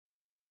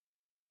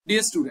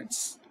Dear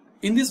students,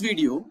 in this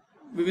video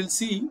we will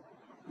see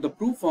the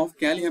proof of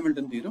Cayley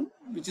Hamilton theorem,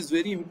 which is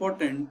very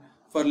important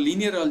for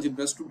linear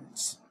algebra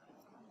students,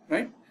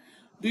 right?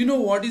 Do you know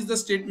what is the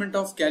statement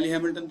of Cayley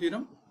Hamilton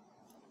theorem?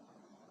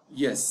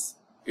 Yes,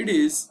 it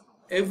is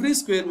every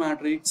square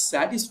matrix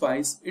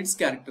satisfies its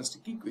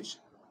characteristic equation,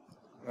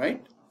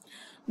 right?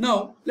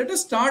 Now let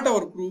us start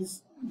our proof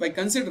by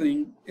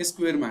considering a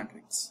square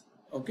matrix.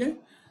 Okay,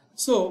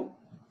 so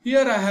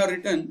here I have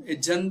written a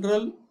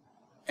general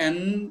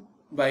n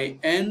by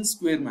n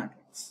square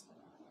matrix,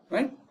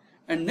 right?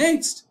 And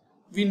next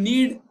we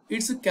need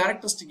its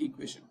characteristic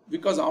equation,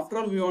 because after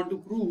all we want to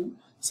prove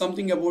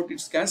something about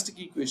its characteristic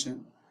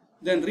equation.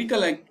 Then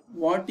recollect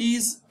what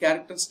is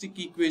characteristic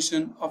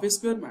equation of a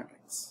square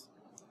matrix,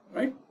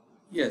 right?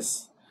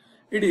 Yes,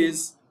 it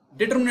is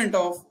determinant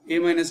of a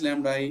minus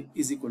lambda I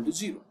is equal to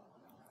 0,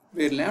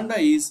 where lambda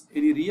is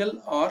any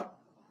real or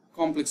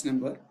complex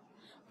number.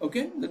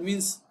 Okay, that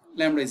means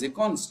lambda is a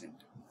constant.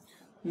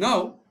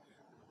 Now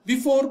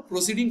before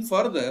proceeding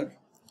further,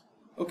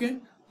 okay,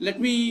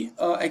 let me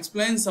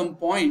explain some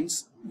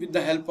points with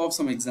the help of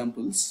some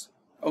examples.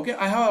 Okay,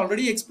 I have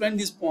already explained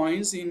these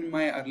points in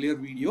my earlier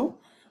video,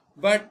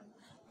 but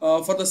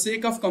for the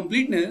sake of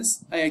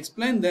completeness I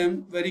explain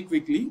them very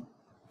quickly.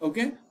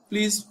 Okay,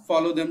 please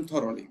follow them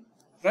thoroughly,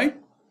 right?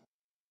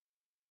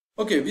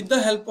 Okay, with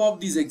the help of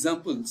these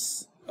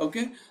examples,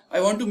 okay,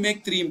 I want to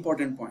make three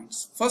important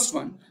points. First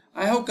one,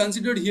 I have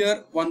considered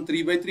here one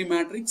 3 by 3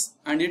 matrix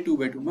and a 2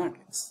 by 2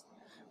 matrix.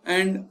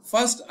 And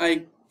first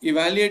I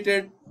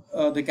evaluated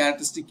the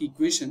characteristic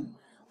equation.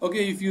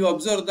 Okay, if you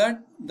observe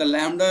that the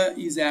lambda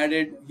is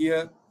added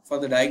here for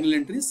the diagonal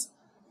entries,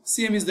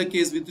 same is the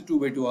case with the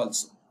 2 by 2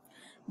 also.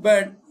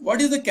 But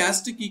what is the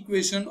characteristic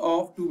equation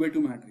of 2 by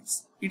 2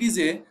 matrix? It is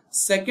a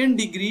second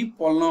degree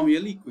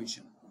polynomial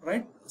equation,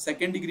 right?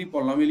 Second degree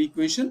polynomial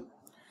equation.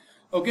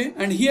 Okay,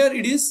 and here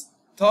it is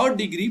third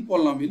degree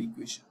polynomial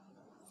equation.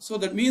 So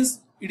that means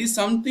it is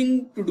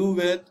something to do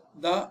with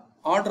the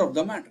order of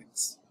the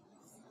matrix.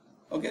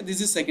 Okay,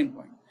 this is second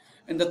point.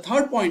 And the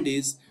third point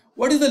is,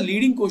 what is the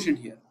leading quotient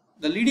here?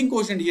 The leading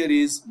quotient here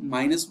is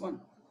 -1.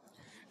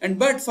 And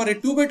but for a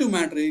 2 by 2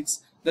 matrix,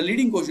 the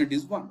leading quotient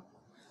is 1.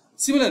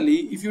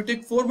 Similarly, if you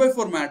take 4 by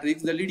 4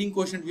 matrix, the leading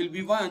quotient will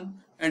be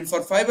 1. And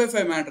for 5 by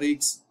 5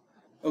 matrix,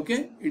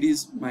 okay, it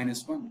is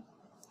 -1.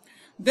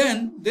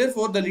 Then,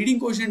 therefore, the leading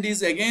quotient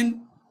is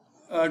again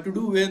to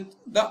do with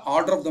the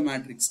order of the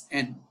matrix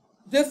n.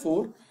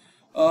 Therefore,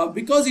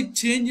 because it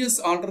changes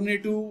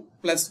alternative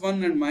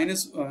 +1 and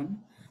 -1,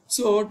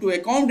 so to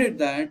accommodate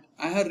that,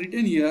 I have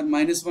written here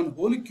 -1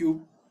 whole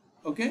cube,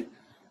 okay,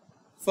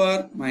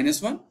 for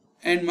 -1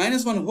 and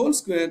 -1 whole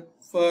square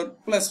for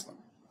 +1.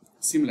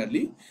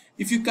 Similarly,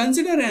 if you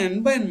consider an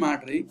n by n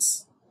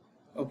matrix,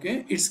 okay,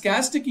 its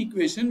characteristic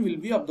equation will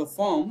be of the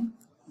form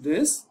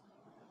this,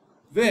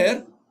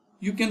 where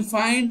you can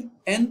find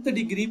nth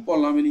degree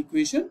polynomial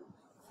equation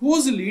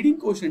whose leading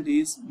quotient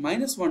is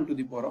 -1 to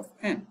the power of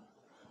n.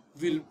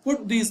 We'll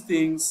put these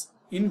things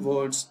in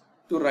words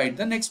to write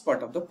the next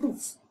part of the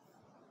proof.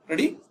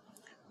 Ready?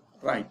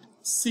 Right.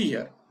 See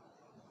here.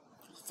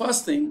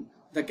 First thing,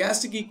 the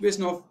characteristic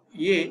equation of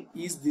A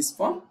is this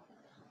form.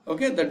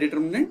 Okay, the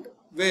determinant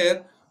where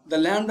the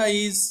lambda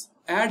is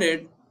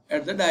added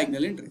at the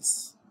diagonal entries.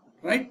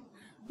 Right?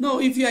 Now,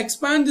 if you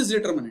expand this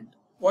determinant,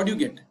 what do you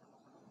get?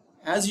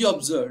 As you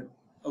observed,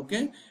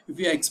 okay, if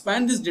you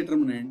expand this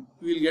determinant,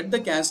 we will get the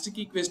characteristic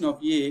equation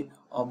of A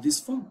of this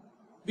form.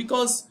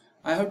 Because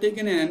I have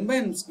taken an n by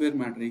n square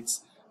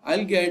matrix,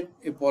 I'll get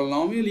a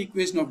polynomial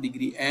equation of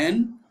degree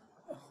n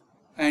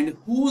and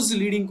whose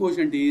leading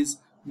quotient is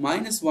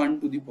 -1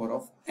 to the power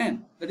of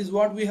n. That is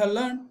what we have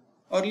learned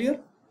earlier,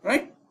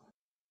 right?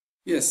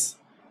 Yes.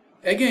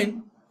 Again,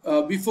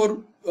 before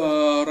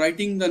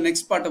writing the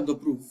next part of the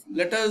proof,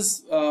 let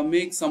us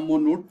make some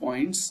more note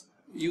points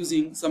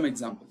using some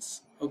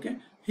examples. Okay,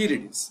 here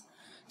it is.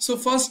 So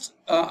first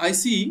I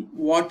see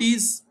what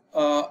is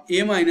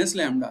A minus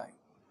lambda I.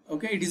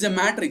 Okay, it is a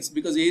matrix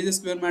because A is a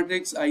square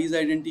matrix, I is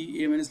identity,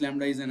 A minus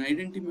lambda is an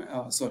identity,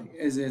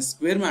 is a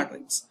square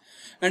matrix,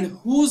 and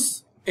whose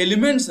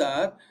elements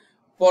are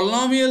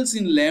polynomials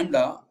in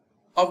lambda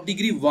of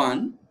degree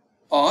 1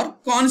 or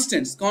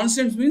constants.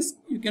 Constants means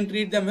you can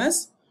treat them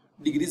as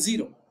degree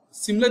 0.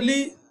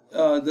 Similarly,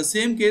 the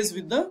same case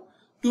with the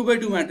 2 by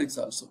 2 matrix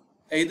also.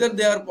 Either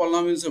they are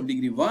polynomials of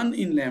degree 1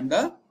 in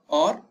lambda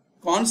or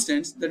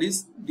constants, that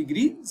is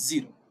degree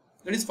 0.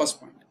 That is first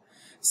point.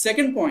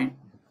 Second point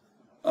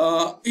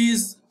is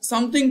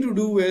something to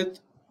do with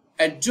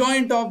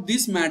adjoint of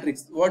this matrix.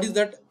 What is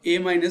that? A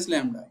minus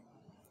lambda.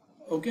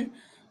 Okay,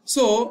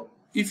 so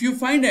if you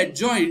find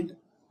adjoint,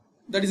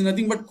 that is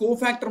nothing but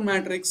cofactor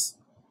matrix,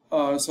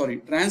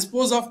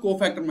 transpose of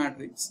cofactor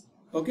matrix.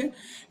 Okay,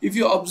 if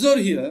you observe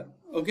here,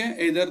 okay,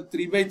 either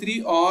 3 by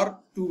 3 or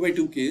 2 by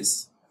 2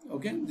 case,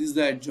 okay, this is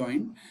the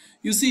adjoint.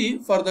 You see,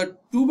 for the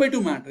 2 by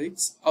 2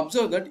 matrix,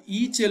 observe that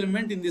each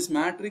element in this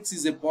matrix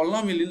is a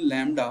polynomial in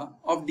lambda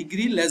of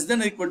degree less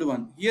than or equal to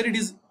 1. Here it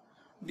is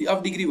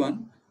of degree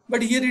 1,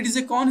 but here it is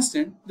a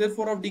constant,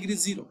 therefore of degree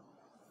 0.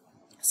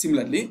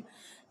 Similarly,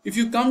 if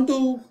you come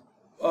to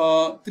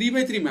 3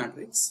 by 3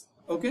 matrix,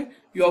 okay,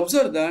 you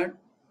observe that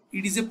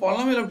it is a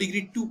polynomial of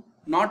degree 2,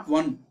 not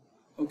 1,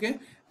 okay,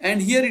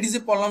 and here it is a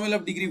polynomial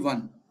of degree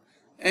 1,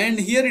 and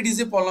here it is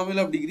a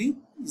polynomial of degree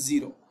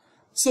 0.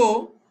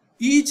 So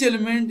each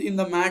element in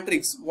the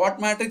matrix, what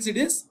matrix it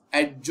is?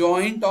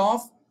 Adjoint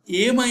of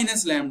A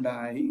minus lambda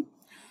I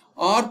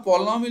are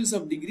polynomials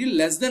of degree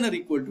less than or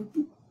equal to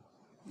 2.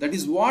 That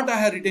is what I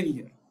have written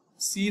here.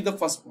 See the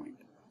first point,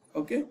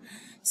 okay.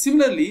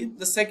 Similarly,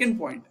 the second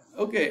point,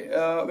 okay,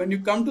 when you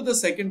come to the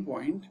second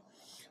point,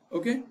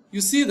 okay,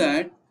 you see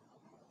that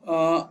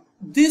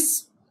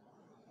this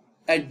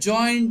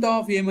adjoint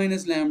of A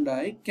minus lambda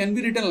I can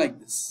be written like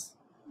this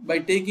by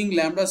taking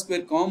lambda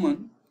square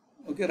common,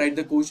 okay, write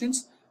the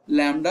quotients,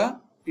 lambda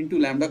into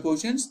lambda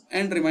quotients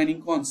and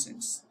remaining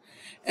constants,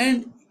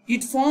 and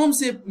it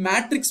forms a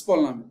matrix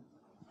polynomial,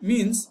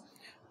 means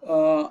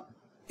a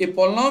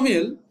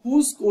polynomial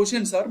whose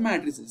quotients are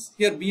matrices.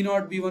 Here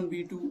B0, B1,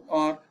 B2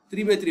 are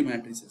 3 by 3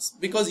 matrices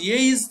because A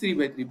is 3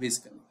 by 3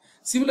 basically.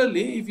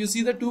 Similarly, if you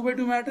see the 2 by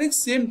 2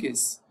 matrix, same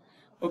case,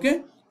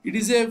 okay, it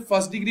is a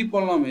first degree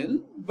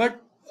polynomial,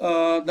 but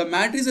the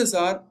matrices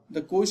are,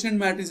 the quotient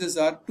matrices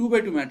are 2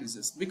 by 2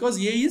 matrices because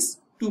A is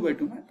 2 by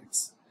 2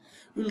 matrix.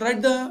 We will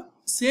write the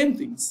same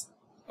things,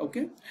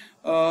 okay,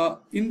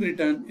 in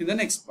return in the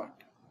next part,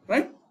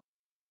 right?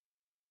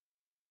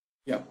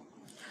 Yeah.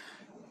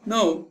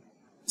 Now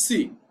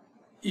see,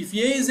 if A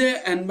is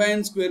a n by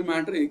n square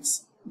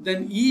matrix,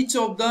 then each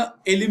of the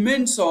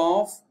elements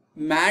of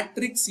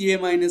matrix A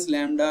minus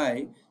lambda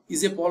I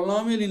is a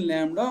polynomial in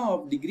lambda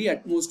of degree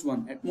at most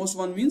 1. At most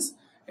 1 means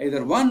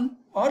either 1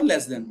 or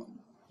less than 1,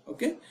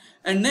 okay.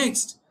 And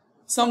next,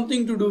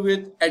 something to do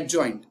with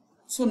adjoint.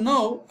 So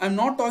now I am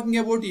not talking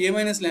about A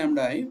minus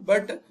lambda I,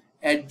 but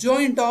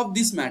adjoint of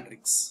this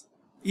matrix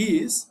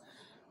is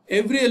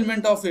every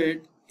element of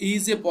it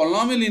is a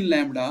polynomial in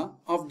lambda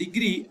of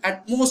degree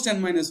at most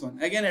n minus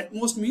 1. Again, at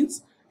most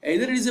means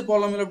either it is a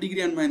polynomial of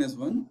degree n minus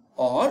 1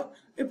 or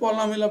a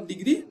polynomial of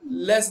degree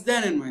less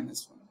than n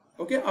minus 1,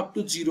 okay, up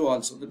to 0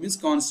 also, that means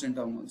constant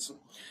term also,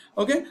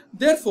 okay.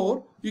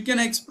 Therefore, you can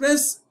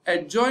express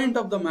adjoint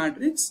of the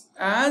matrix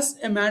as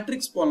a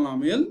matrix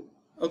polynomial,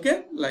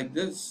 okay, like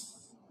this,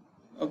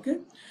 okay.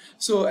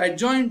 So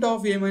adjoint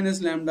of A minus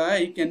lambda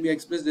I can be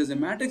expressed as a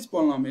matrix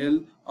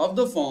polynomial of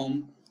the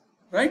form,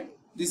 right?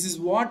 This is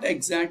what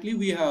exactly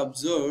we have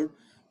observed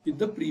with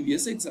the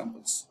previous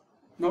examples.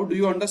 Now do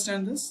you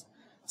understand this?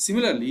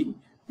 Similarly,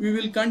 we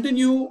will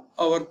continue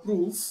our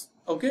proof,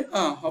 okay.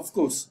 Of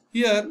course,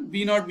 here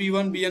B0,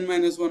 B1, Bn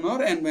minus 1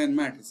 are n by n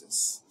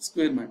matrices,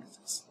 square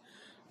matrices.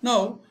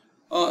 Now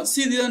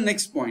see the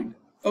next point,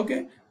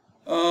 okay.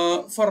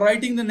 For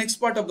writing the next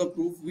part of the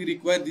proof, we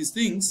require these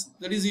things.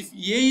 That is, if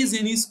A is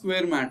any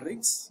square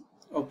matrix,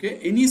 okay,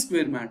 any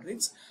square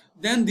matrix,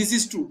 then this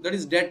is true. That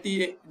is, det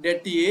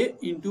A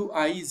into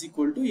I is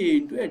equal to A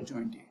into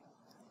adjoint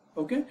A.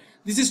 Okay,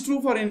 this is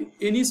true for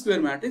any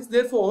square matrix.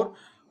 Therefore,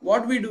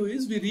 what we do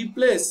is we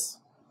replace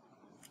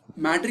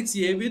matrix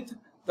A with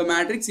the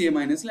matrix A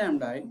minus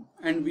lambda I,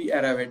 and we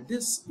arrive at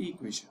this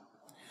equation.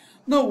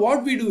 Now,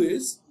 what we do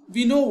is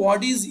we know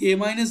what is A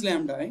minus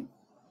lambda I.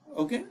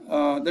 Okay,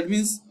 that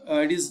means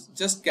it is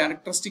just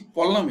characteristic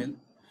polynomial,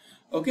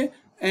 okay,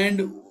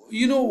 and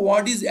you know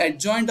what is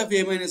adjoint of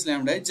A minus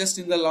lambda. Just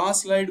in the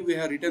last slide we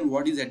have written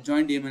what is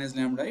adjoint A minus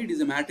lambda. It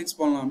is a matrix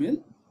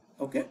polynomial,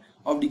 okay,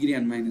 of degree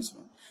n minus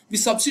 1. We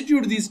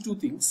substitute these two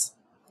things,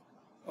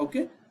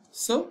 okay.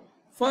 So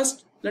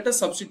first let us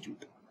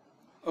substitute,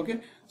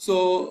 okay.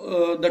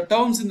 So the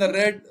terms in the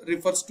red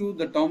refers to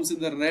the terms in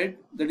the red,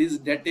 that is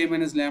det A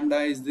minus lambda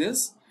is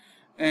this,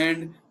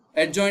 and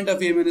adjoint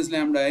of A minus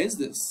lambda is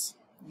this.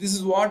 This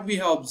is what we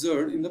have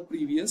observed in the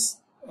previous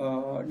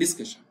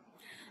discussion.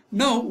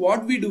 Now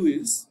what we do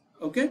is,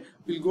 okay,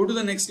 we'll go to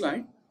the next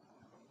slide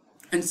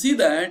and see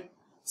that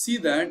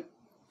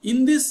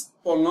in this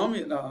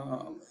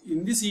polynomial,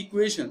 in this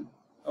equation,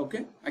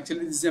 okay,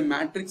 actually this is a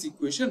matrix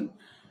equation,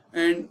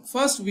 and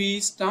first we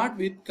start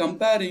with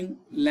comparing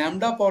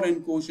lambda power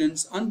n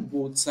quotients on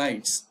both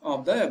sides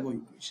of the above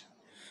equation.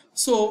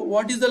 So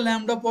what is the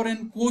lambda power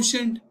n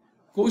quotient?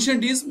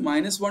 Quotient is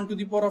minus 1 to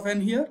the power of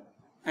n here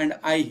and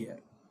I here.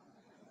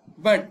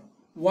 But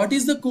what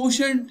is the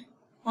quotient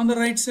on the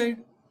right side?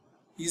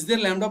 Is there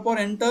lambda power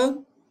n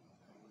term?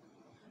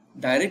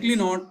 Directly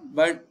not,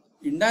 but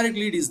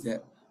indirectly it is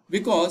there,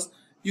 because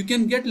you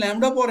can get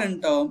lambda power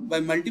n term by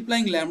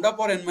multiplying lambda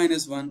power n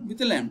minus 1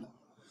 with a lambda.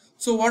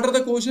 So what are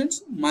the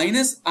quotients?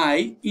 Minus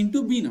I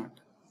into B0.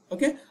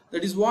 Okay,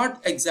 that is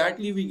what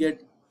exactly we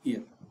get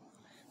here.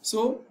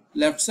 So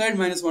left side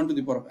minus 1 to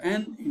the power of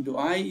n into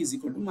I is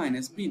equal to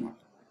minus B0.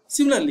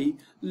 Similarly,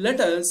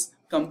 let us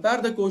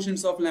compare the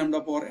quotients of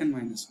lambda power n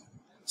minus 1.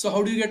 So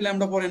how do you get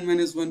lambda power n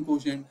minus 1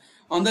 quotient?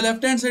 On the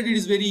left hand side it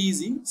is very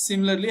easy.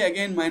 Similarly,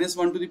 again minus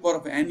 1 to the power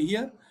of n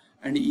here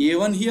and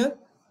a1 here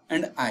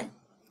and I.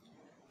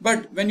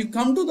 But when you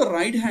come to the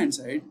right hand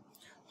side,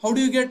 how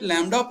do you get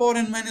lambda power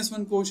n minus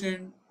 1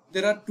 quotient?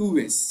 There are two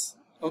ways.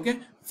 Okay,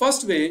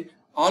 first way,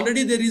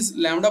 already there is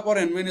lambda power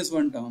n minus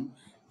 1 term.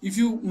 if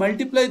you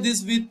multiply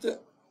this with,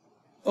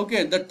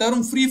 okay, the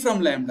term free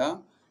from lambda,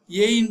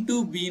 a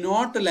into b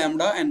naught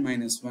lambda n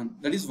minus 1,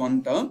 that is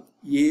one term,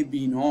 a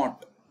b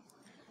naught,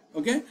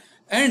 okay,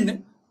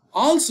 and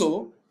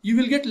also you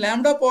will get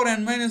lambda power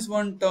n minus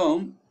 1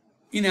 term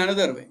in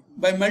another way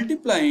by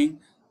multiplying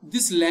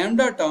this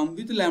lambda term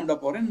with lambda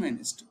power n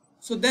minus 2.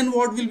 So then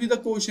what will be the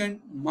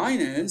quotient?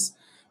 Minus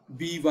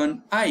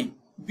b1i.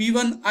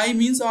 b1i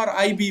means, or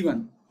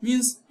ib1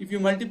 means, if you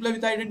multiply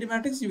with identity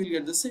matrix you will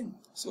get the same.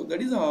 So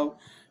that is how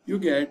you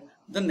get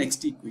the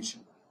next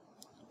equation.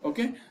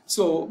 Okay,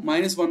 so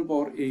minus 1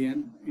 power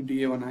an into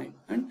a1i,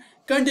 and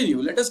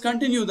continue. Let us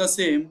continue the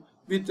same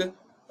with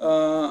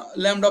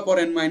lambda power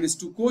n minus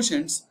 2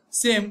 quotients.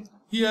 Same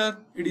here,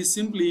 it is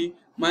simply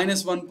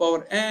minus 1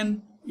 power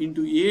n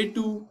into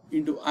a2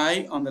 into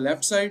I on the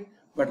left side,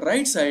 but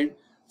right side,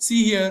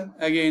 see here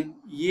again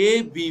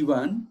a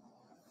b1,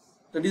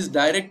 that is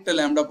direct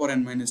lambda power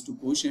n minus 2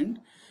 quotient,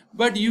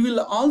 but you will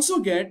also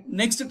get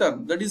next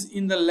term, that is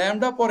in the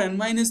lambda power n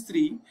minus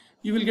 3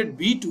 you will get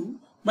b2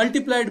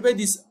 multiplied by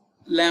this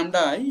lambda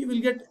I, you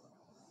will get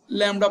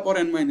lambda power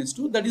n minus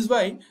 2. That is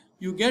why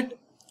you get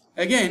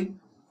again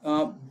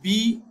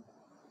b2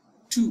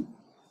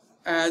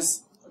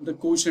 as the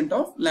quotient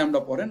of lambda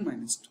power n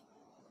minus 2.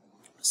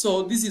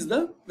 So this is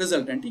the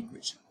resultant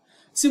equation.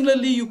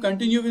 Similarly, you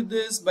continue with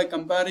this by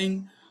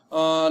comparing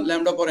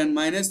lambda power n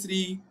minus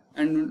 3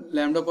 and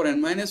lambda power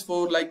n minus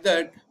 4, like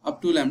that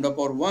up to lambda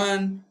power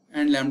 1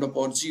 and lambda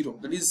power 0,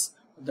 that is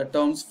the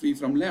terms free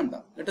from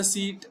lambda. Let us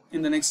see it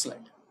in the next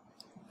slide.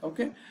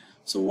 Okay,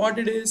 so what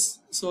it is,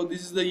 so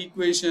this is the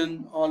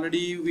equation.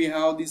 Already we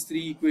have these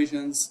three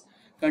equations.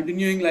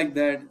 Continuing like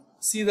that,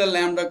 see the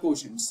lambda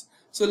quotients.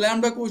 So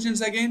lambda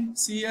quotients again,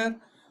 see here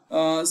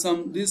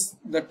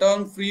the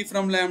term free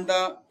from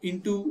lambda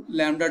into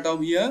lambda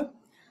term here,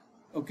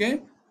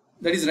 okay,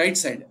 that is right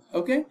side,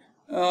 okay,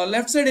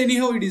 left side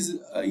anyhow it is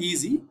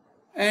easy.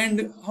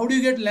 And how do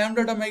you get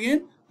lambda term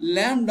again?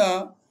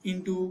 Lambda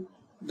into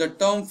the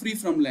term free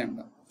from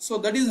lambda. So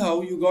that is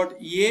how you got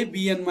a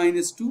bn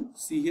minus 2,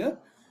 see here,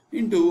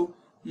 into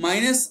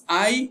minus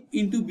I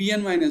into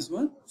bn minus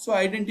 1. So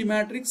identity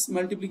matrix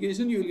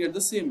multiplication, you will get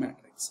the same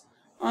matrix.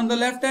 On the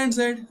left hand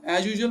side,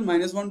 as usual,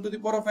 minus 1 to the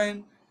power of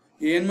n,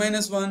 an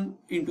minus 1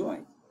 into I.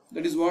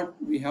 That is what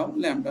we have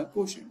lambda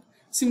quotient.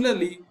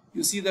 Similarly,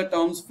 you see the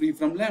terms free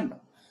from lambda.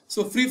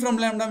 So free from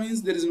lambda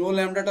means there is no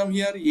lambda term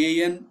here,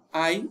 an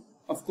I,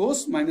 of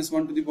course, minus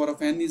 1 to the power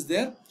of n is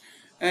there.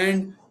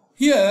 And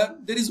here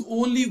there is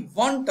only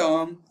one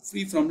term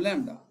free from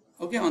lambda,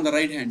 okay, on the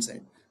right hand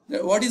side.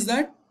 What is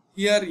that?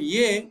 Here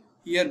a,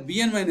 here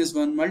bn minus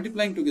 1,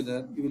 multiplying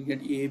together you will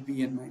get a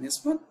bn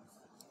minus 1.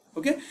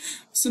 Okay,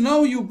 so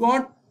now you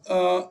got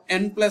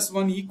n plus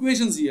 1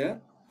 equations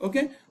here.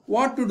 Okay,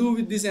 what to do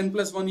with these n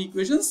plus 1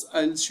 equations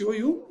I will show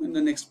you in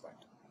the next part.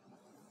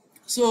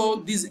 So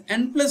these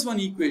n plus 1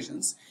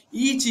 equations,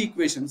 each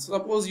equation,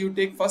 suppose you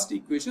take first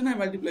equation, I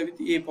multiply with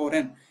a power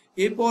n.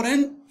 A power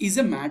n is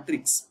a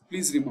matrix,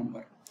 please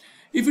remember.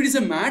 If it is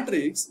a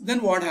matrix,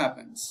 then what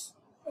happens?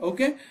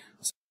 Okay,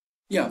 so,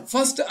 yeah,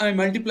 first I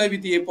multiply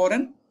with a power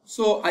n.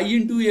 So I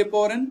into a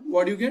power n,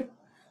 what do you get?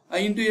 I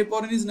into a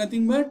power n is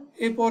nothing but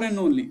a power n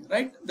only,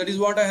 right? That is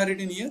what I had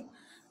written here.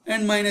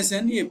 And minus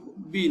n a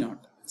b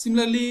naught.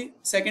 Similarly,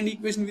 second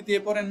equation with a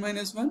power n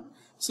minus 1.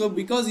 So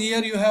because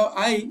here you have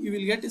I, you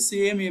will get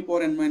same a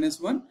power n minus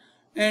 1.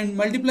 And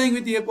multiplying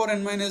with a power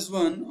n minus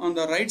 1 on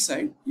the right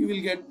side, you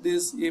will get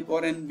this a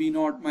power n b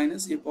naught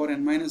minus a power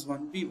n minus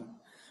 1 b1.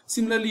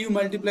 Similarly, you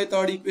multiply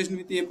third equation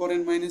with a power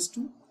n minus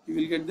 2, you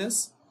will get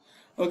this.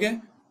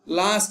 Okay,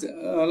 last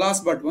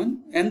but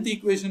one, nth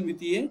equation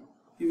with a,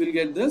 you will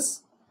get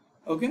this.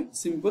 Okay,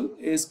 simple,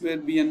 a square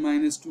bn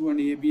minus 2 and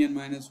a bn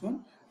minus 1.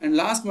 And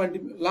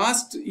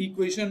last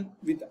equation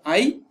with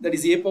I, that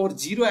is a power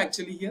 0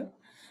 actually here,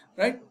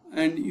 right?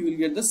 And you will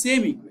get the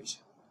same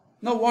equation.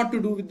 Now what to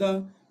do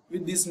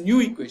with these new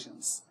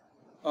equations?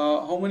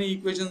 How many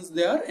equations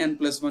there are? N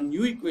plus 1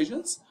 new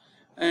equations.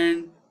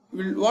 And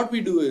what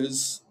we do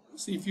is,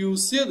 so if you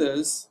see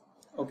this,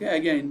 okay,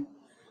 again,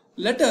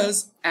 let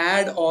us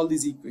add all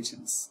these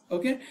equations.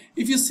 Okay,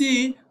 if you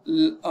see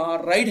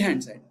right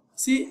hand side,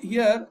 see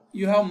here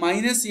you have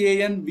minus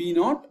an b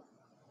naught,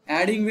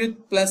 adding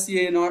with plus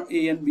a naught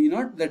an b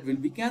naught, that will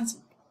be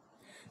cancelled.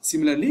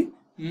 Similarly,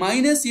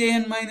 minus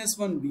an minus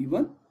 1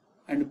 b1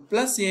 and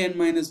plus an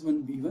minus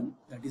 1 b1,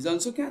 that is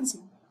also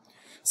cancelled.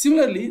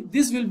 Similarly,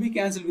 this will be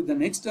cancelled with the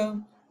next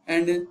term,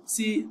 and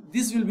see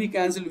this will be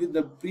cancelled with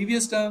the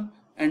previous term,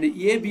 and a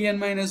bn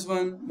minus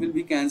 1 will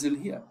be cancelled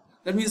here.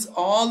 That means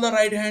all the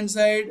right hand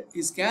side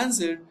is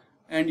cancelled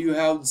and you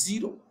have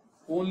 0,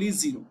 only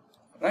 0,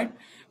 right?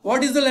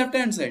 What is the left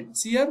hand side?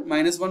 See here,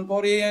 minus 1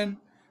 power an,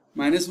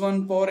 minus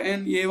 1 power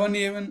n,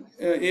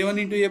 a1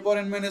 into a power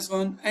n minus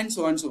 1, and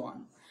so on and so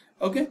on.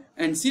 Okay,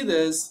 and see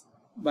this,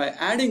 by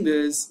adding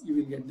this you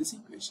will get this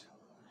equation.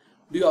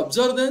 Do you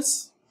observe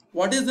this?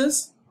 What is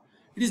this?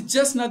 It is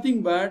just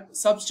nothing but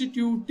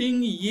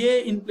substituting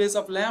a in place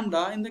of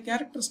lambda in the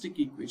characteristic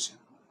equation.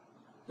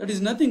 That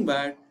is nothing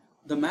but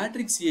the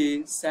matrix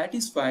A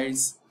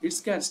satisfies its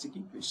characteristic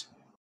equation.